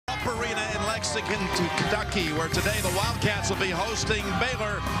Arena in Lexington, Kentucky, where today the Wildcats will be hosting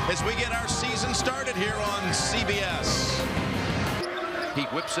Baylor as we get our season started here on CBS. He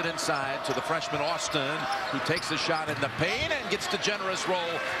whips it inside to the freshman Austin, who takes a shot in the paint and gets the generous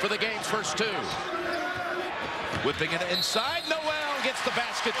roll for the game's first two. Whipping it inside, Noel gets the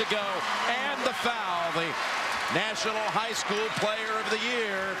basket to go, and the foul. The National High School Player of the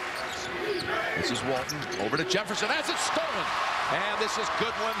Year. This is Walton over to Jefferson as it's stolen. And this is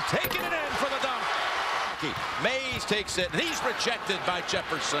Goodwin taking it in for the dunk. Mays takes it, and he's rejected by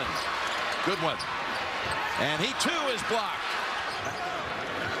Jefferson. Goodwin. And he too is blocked.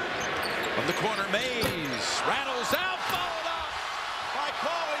 From the corner, Mays rattles out, followed up by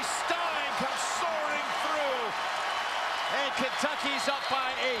Pauly Stein, comes soaring through. And Kentucky's up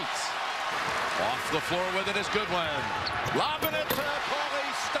by 8. Off the floor with it is Goodwin. Lobbing it to Pauly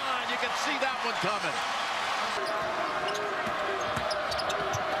Stein. You can see that one coming.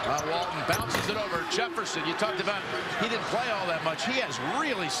 Walton bounces it over. Jefferson, you talked about he didn't play all that much. He has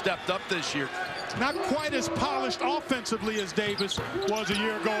really stepped up this year. Not quite as polished offensively as Davis was a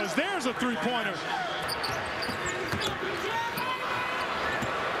year ago. As there's a three-pointer.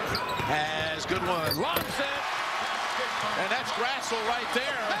 As Goodwin lobs it. And that's Grassel right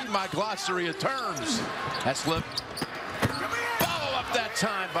there. My glossary of terms. That slip. Follow up that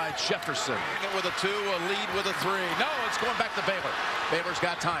time by Jefferson. With a 2, a lead with a 3. No, it's going back to Baylor. Baylor's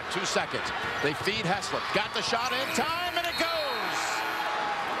got time. 2 seconds. They feed Heslop. Got the shot in time, and it goes.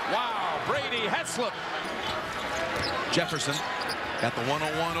 Wow, Brady Heslop. Jefferson got the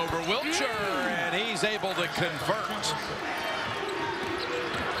 1-on-1 over Wiltshire, and he's able to convert.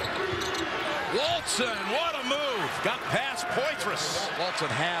 Walton, what a move. Got past Poitras. Walton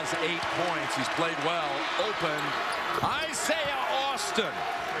has 8 points. He's played well. Open. Isaiah Austin.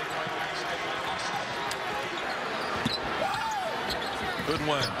 Good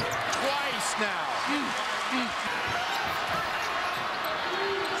one. Twice now.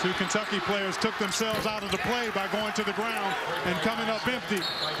 2 Kentucky players took themselves out of the play by going to the ground and coming up empty.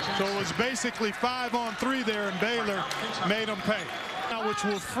 So it was basically 5-on-3 there, and Baylor made them pay. Which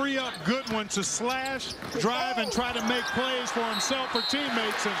will free up Goodwin to slash, drive, and try to make plays for himself or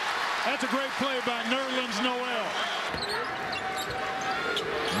teammates. And that's a great play by Nerlens Noel.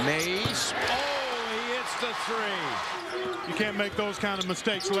 Mays. Oh, he hits the 3. You can't make those kind of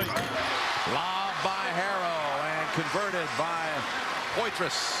mistakes late. Lob by Harrow and converted by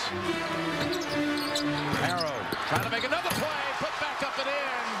Poitras. Harrow trying to make another play, put back up and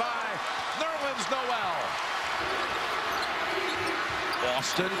in by Nerlens Noel.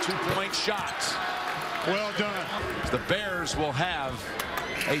 Austin, 2-point shot. Well done. The Bears will have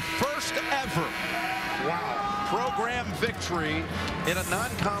a first ever program victory in a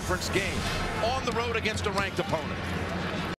non-conference game on the road against a ranked opponent.